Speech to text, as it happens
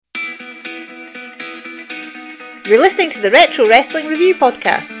You're listening to the Retro Wrestling Review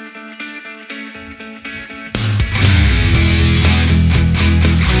Podcast.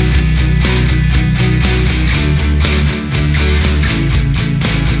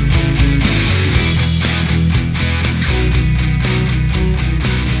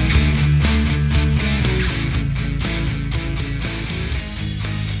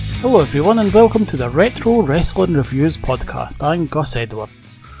 Hello everyone and welcome to the Retro Wrestling Reviews Podcast. I'm Gus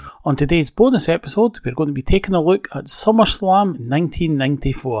Edwards. On today's bonus episode, we're going to be taking a look at SummerSlam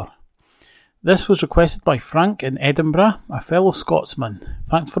 1994. This was requested by Frank in Edinburgh, a fellow Scotsman.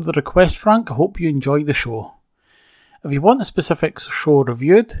 Thanks for the request, Frank. I hope you enjoy the show. If you want a specific show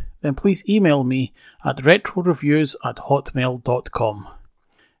reviewed, then please email me at retroreviews@hotmail.com.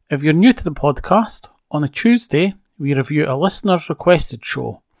 If you're new to the podcast, on a Tuesday, we review a listener's requested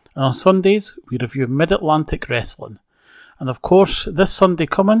show, and on Sundays, we review Mid-Atlantic Wrestling. And of course, this Sunday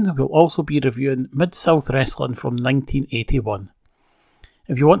coming, we'll also be reviewing Mid-South Wrestling from 1981.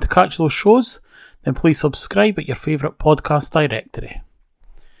 If you want to catch those shows, then please subscribe at your favourite podcast directory.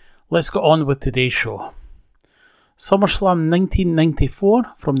 Let's get on with today's show. SummerSlam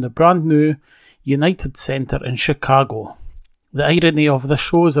 1994 from the brand new United Center in Chicago. The irony of this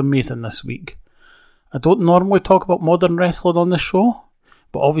show is amazing this week. I don't normally talk about modern wrestling on this show,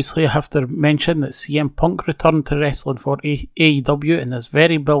 but obviously I have to mention that CM Punk returned to wrestling for AEW in this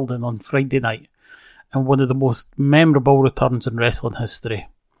very building on Friday night, and one of the most memorable returns in wrestling history.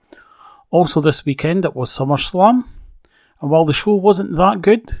 Also this weekend it was SummerSlam, and while the show wasn't that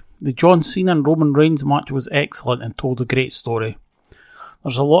good, the John Cena and Roman Reigns match was excellent and told a great story.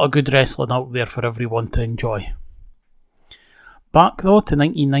 There's a lot of good wrestling out there for everyone to enjoy. Back though to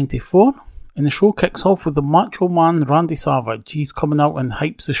 1994, and the show kicks off with the Macho Man Randy Savage. He's coming out and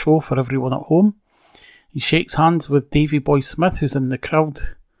hypes the show for everyone at home. He shakes hands with Davey Boy Smith, who's in the crowd.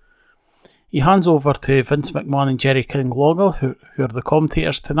 He hands over to Vince McMahon and Jerry King Lawler, who are the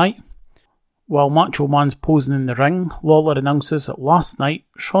commentators tonight. While Macho Man's posing in the ring, Lawler announces that last night,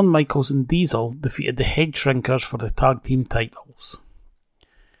 Shawn Michaels and Diesel defeated the Head Shrinkers for the tag team titles.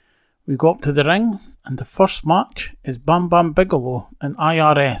 We go up to the ring, and the first match is Bam Bam Bigelow and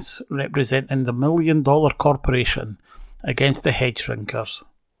IRS representing the $1 Million Corporation against the Head Shrinkers.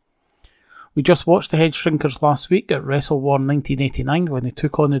 We just watched the Head Shrinkers last week at Wrestle War 1989 when they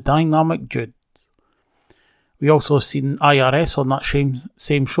took on the Dynamic Dudes. We also seen IRS on that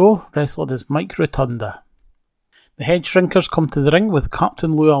same show, wrestling as Mike Rotunda. The Head Shrinkers come to the ring with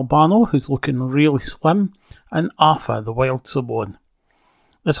Captain Lou Albano, who's looking really slim, and Afa, the Wild Samoan.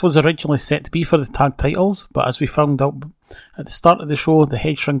 This was originally set to be for the tag titles, but as we found out at the start of the show, the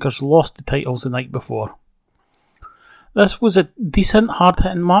Head Shrinkers lost the titles the night before. This was a decent,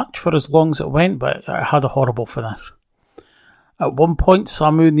 hard-hitting match for as long as it went, but it had a horrible finish. At one point,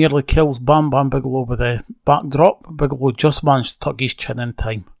 Samu nearly kills Bam Bam Bigelow with a backdrop. Bigelow just managed to tuck his chin in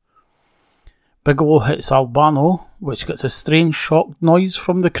time. Bigelow hits Albano, which gets a strange shocked noise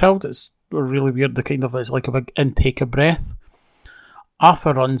from the crowd. It's really weird, it's like a big intake of breath.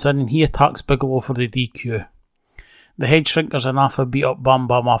 Afa runs in and he attacks Bigelow for the DQ. The Head Shrinkers and Afa beat up Bam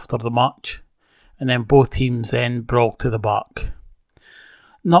Bam after the match, and then both teams then brawl to the back.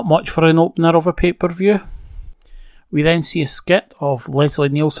 Not much for an opener of a pay-per-view. We then see a skit of Leslie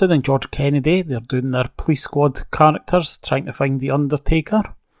Nielsen and George Kennedy. They're doing their police squad characters, trying to find the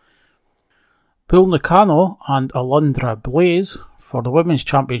Undertaker. Bull Nakano and Alundra Blaze for the Women's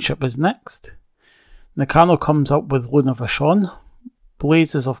Championship is next. Nakano comes up with Luna Vachon.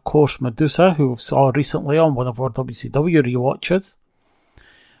 Blaze is of course Medusa, who we saw recently on one of our WCW rewatches.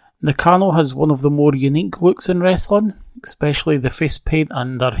 Nakano has one of the more unique looks in wrestling, especially the face paint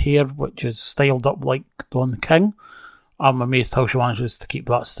and her hair, which is styled up like Don King. I'm amazed how she manages to keep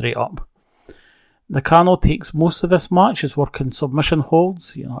that straight up. Nakano takes most of this match as working submission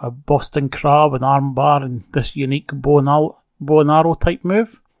holds, a Boston Crab, an armbar, and this unique bow and arrow type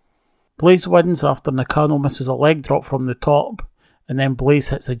move. Blaze wins after Nakano misses a leg drop from the top, and then Blaze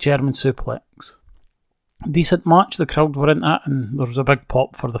hits a German suplex. Decent match, the crowd were into it, and there was a big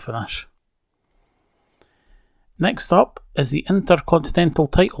pop for the finish. Next up is the Intercontinental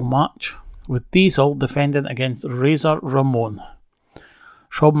title match, with Diesel defending against Razor Ramon.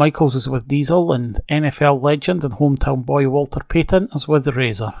 Shawn Michaels is with Diesel, and NFL legend and hometown boy Walter Payton is with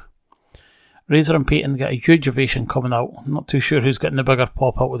Razor. Razor and Payton get a huge ovation coming out. I'm not too sure who's getting the bigger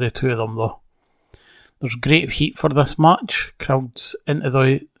pop out of the two of them though. There's great heat for this match, crowds into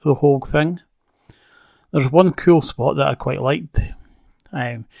the whole thing. There's one cool spot that I quite liked.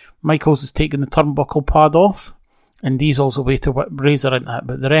 Michaels is taking the turnbuckle pad off, and Diesel's away to whip Razor into it,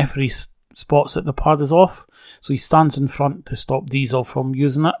 but the referee spots that the pad is off, so he stands in front to stop Diesel from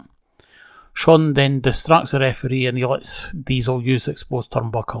using it. Shawn then distracts the referee and he lets Diesel use the exposed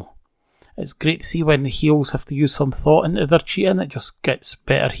turnbuckle. It's great to see when the heels have to use some thought into their cheating, it just gets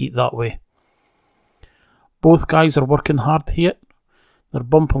better heat that way. Both guys are working hard here. They're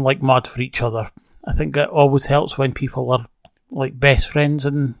bumping like mad for each other. I think it always helps when people are like best friends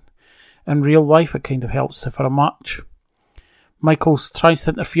in real life. It kind of helps for a match. Michaels tries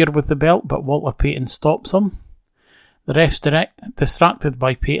to interfere with the belt, but Walter Payton stops him. The ref's distracted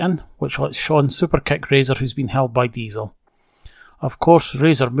by Payton, which lets Shawn superkick Razor, who's been held by Diesel. Of course,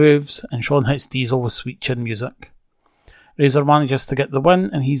 Razor moves, and Shawn hits Diesel with sweet chin music. Razor manages to get the win,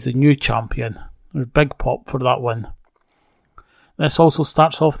 and he's the new champion. There's a big pop for that win. This also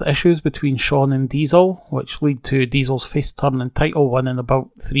starts off the issues between Shawn and Diesel, which lead to Diesel's face turn and title win in about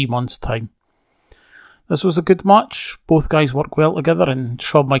 3 months' time. This was a good match. Both guys work well together, and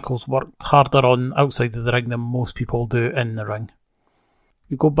Shawn Michaels worked harder on outside of the ring than most people do in the ring.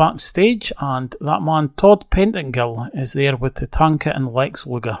 We go backstage, and that man Todd Pettengill is there with Tatanka and Lex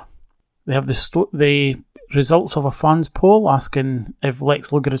Luger. They have the results of a fans poll asking if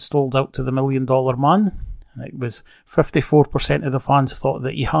Lex Luger had sold out to the $1 Million Man. And it was 54% of the fans thought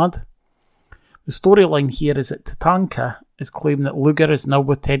that he had. The storyline here is that Tatanka is claiming that Luger is now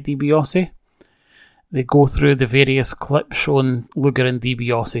with Ted DiBiase. They go through the various clips showing Luger and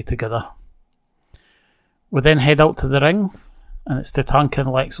DiBiase together. We then head out to the ring, and it's Tatanka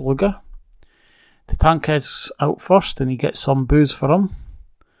and Lex Luger. Tatanka is out first, and he gets some boos for him.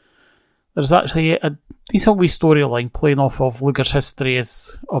 There's actually a decent wee storyline playing off of Luger's history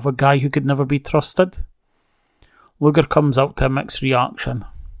as of a guy who could never be trusted. Luger comes out to a mixed reaction.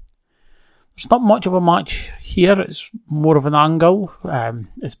 There's not much of a match here, it's more of an angle.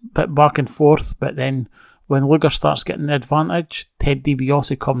 It's a bit back and forth, but then when Luger starts getting the advantage, Ted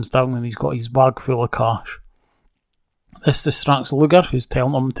DiBiase comes down and he's got his bag full of cash. This distracts Luger, who's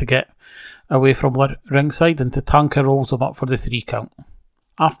telling him to get away from ringside, and Tatanka rolls him up for the 3 count.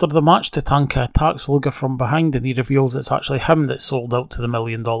 After the match, Tatanka attacks Luger from behind and he reveals it's actually him that sold out to the $1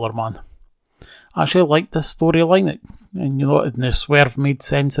 Million Man. I actually liked this storyline, and the swerve made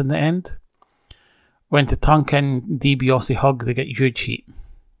sense in the end. When Tatanka and DiBiase hug, they get huge heat.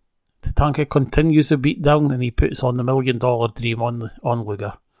 Tatanka continues the beatdown and he puts on the $1 Million Dream on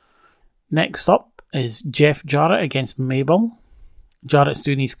Luger. Next up is Jeff Jarrett against Mabel. Jarrett's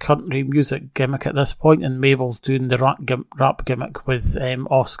doing his country music gimmick at this point, and Mabel's doing the rap gimmick with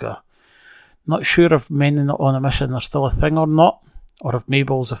Oscar. Not sure if Men on a Mission are still a thing or not, or if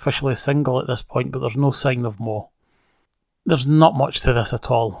Mabel's officially a single at this point, but there's no sign of Mo. There's not much to this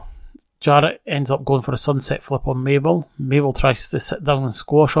at all. Jarrett ends up going for a sunset flip on Mabel. Mabel tries to sit down and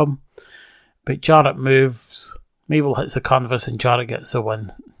squash him, but Jarrett moves. Mabel hits the canvas and Jarrett gets the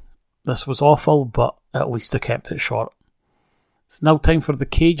win. This was awful, but at least they kept it short. It's now time for the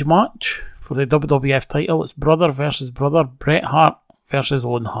cage match for the WWF title. It's brother versus brother, Bret Hart versus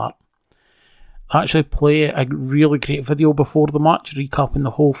Owen Hart. I actually play a really great video before the match, recapping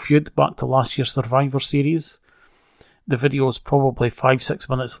the whole feud back to last year's Survivor Series. The video is probably 5-6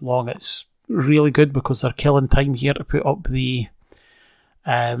 minutes long. It's really good because they're killing time here to put up the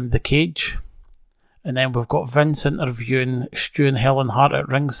cage. And then we've got Vince interviewing Stu and Helen Hart at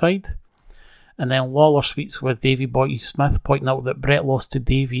ringside. And then Lawler speaks with Davey Boy Smith, pointing out that Bret lost to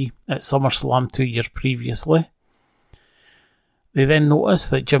Davey at SummerSlam 2 years previously. They then notice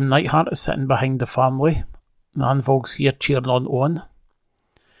that Jim Neidhart is sitting behind the family. Anvil's here cheering on Owen.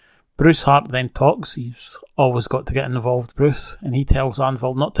 Bruce Hart then talks. He's always got to get involved, Bruce, and he tells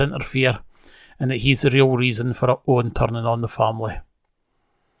Anvil not to interfere and that he's the real reason for Owen turning on the family.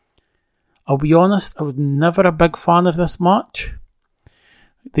 I'll be honest, I was never a big fan of this match.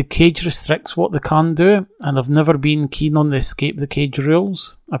 The cage restricts what they can do, and I've never been keen on the escape the cage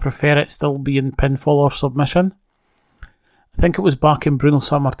rules. I prefer it still being pinfall or submission. I think it was back in Bruno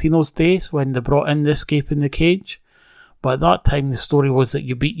Sammartino's days when they brought in the escape in the cage, but at that time the story was that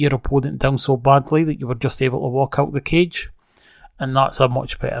you beat your opponent down so badly that you were just able to walk out the cage, and that's a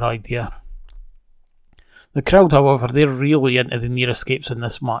much better idea. The crowd, however, they're really into the near escapes in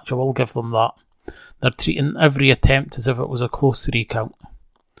this match, I will give them that. They're treating every attempt as if it was a close 3 count.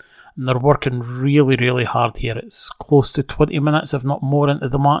 And they're working really, really hard here. It's close to 20 minutes, if not more, into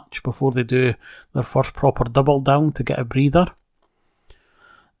the match before they do their first proper double down to get a breather.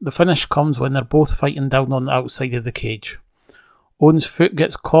 The finish comes when they're both fighting down on the outside of the cage. Owen's foot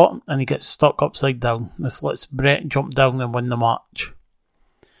gets caught and he gets stuck upside down. This lets Bret jump down and win the match.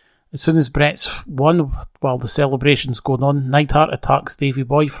 As soon as Bret's won, while the celebration's going on, Neidhart attacks Davey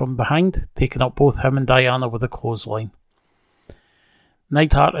Boy from behind, taking up both him and Diana with a clothesline.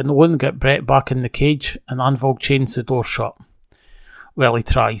 Neidhart and Owen get Bret back in the cage, and Anvil chains the door shut. Well, he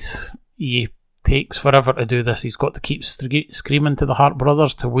tries. He takes forever to do this. He's got to keep screaming to the Hart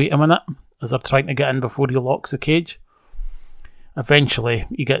brothers to wait a minute as they're trying to get in before he locks the cage. Eventually,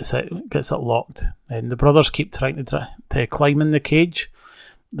 he gets it locked, and the brothers keep trying to climb in the cage.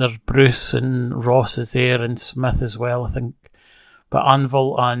 There's Bruce and Ross is there, and Smith as well, I think. But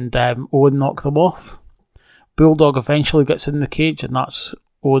Anvil and Owen knock them off. Bulldog eventually gets in the cage, and that's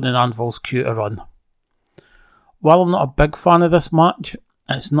Owen and Anvil's cue to run. While I'm not a big fan of this match,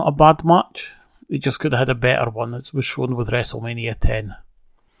 it's not a bad match. They just could have had a better one. It was shown with WrestleMania 10.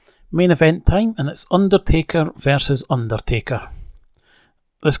 Main event time, and it's Undertaker versus Undertaker.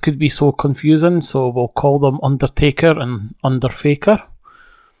 This could be so confusing, so we'll call them Undertaker and Underfaker.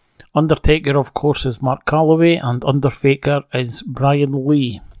 Undertaker, of course, is Mark Calloway, and Underfaker is Brian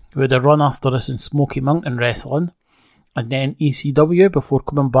Lee, who had a run after this in Smoky Mountain Wrestling, and then ECW before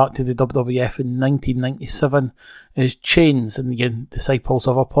coming back to the WWF in 1997 as Chains in the Disciples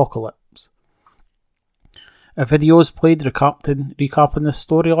of Apocalypse. A video is played recapping this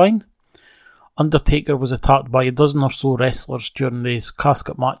storyline. Undertaker was attacked by a dozen or so wrestlers during his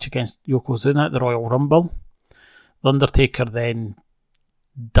casket match against Yokozuna at the Royal Rumble. The Undertaker then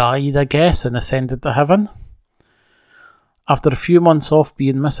died, I guess, and ascended to heaven. After a few months off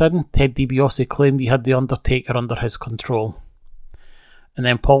being missing, Ted DiBiase claimed he had the Undertaker under his control. And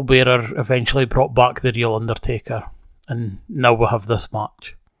then Paul Bearer eventually brought back the real Undertaker. And now we have this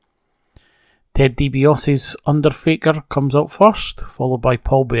match. Ted DiBiase's Underfaker comes out first, followed by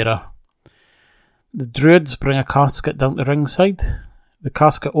Paul Bearer. The Druids bring a casket down to ringside. The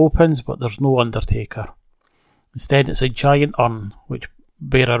casket opens, but there's no Undertaker. Instead, it's a giant urn, which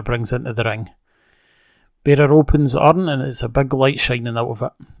Bearer brings into the ring. Bearer opens the urn, and it's a big light shining out of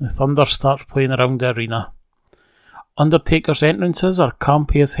it. The thunder starts playing around the arena. Undertaker's entrances are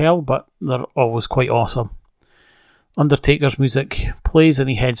campy as hell, but they're always quite awesome. Undertaker's music plays and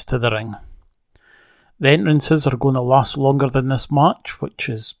he heads to the ring. The entrances are going to last longer than this match, which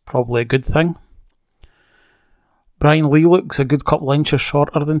is probably a good thing. Brian Lee looks a good couple inches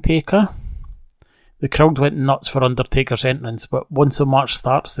shorter than Taker. The crowd went nuts for Undertaker's entrance, but once the match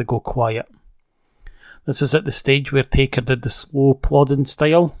starts, they go quiet. This is at the stage where Taker did the slow plodding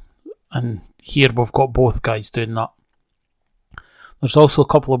style, and here we've got both guys doing that. There's also a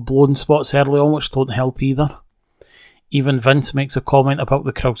couple of blown spots early on which don't help either. Even Vince makes a comment about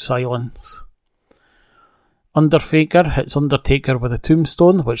the crowd silence. Underfaker hits Undertaker with a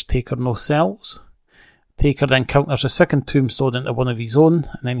tombstone, which Taker no sells. Taker then counters a second tombstone into one of his own,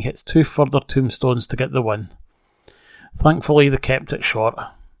 and then hits 2 further tombstones to get the win. Thankfully, they kept it short.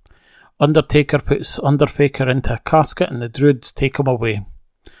 Undertaker puts Underfaker into a casket, and the Druids take him away.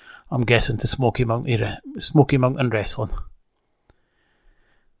 I'm guessing to Smoky Mountain Wrestling.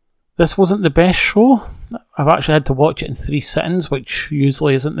 This wasn't the best show. I've actually had to watch it in 3 sittings, which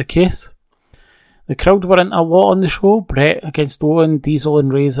usually isn't the case. The crowd were into a lot on the show. Brett against Owen, Diesel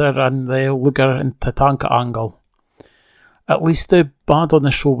and Razor, and the Luger and Tatanka angle. At least the bad on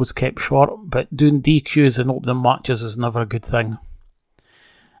the show was kept short, but doing DQs and opening matches is never a good thing.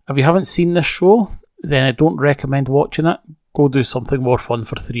 If you haven't seen this show, then I don't recommend watching it. Go do something more fun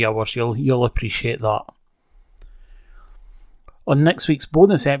for 3 hours. You'll appreciate that. On next week's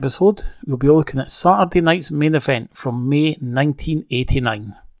bonus episode, we'll be looking at Saturday night's main event from May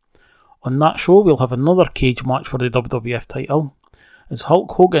 1989. On that show, we'll have another cage match for the WWF title, as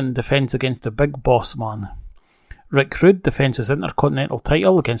Hulk Hogan defends against the Big Boss Man. Rick Rude defends his Intercontinental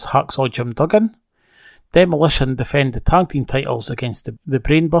title against Hacksaw Jim Duggan. Demolition defend the tag team titles against the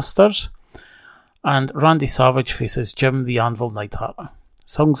Brainbusters. And Randy Savage faces Jim the Anvil Neidhart.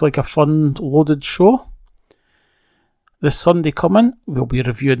 Sounds like a fun, loaded show. This Sunday coming, we'll be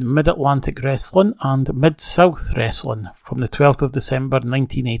reviewing Mid-Atlantic Wrestling and Mid-South Wrestling from the 12th of December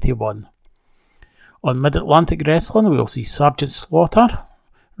 1981. On Mid-Atlantic Wrestling, we'll see Sergeant Slaughter,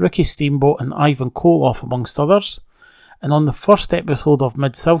 Ricky Steamboat and Ivan Koloff amongst others. And on the first episode of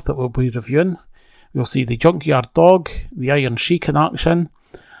Mid-South that we'll be reviewing, we'll see the Junkyard Dog, the Iron Sheik in action,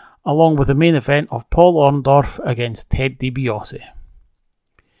 along with the main event of Paul Orndorff against Ted DiBiase.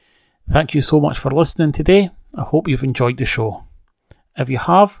 Thank you so much for listening today. I hope you've enjoyed the show. If you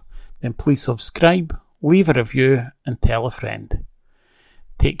have, then please subscribe, leave a review and tell a friend.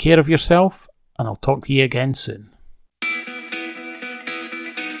 Take care of yourself, and I'll talk to you again soon.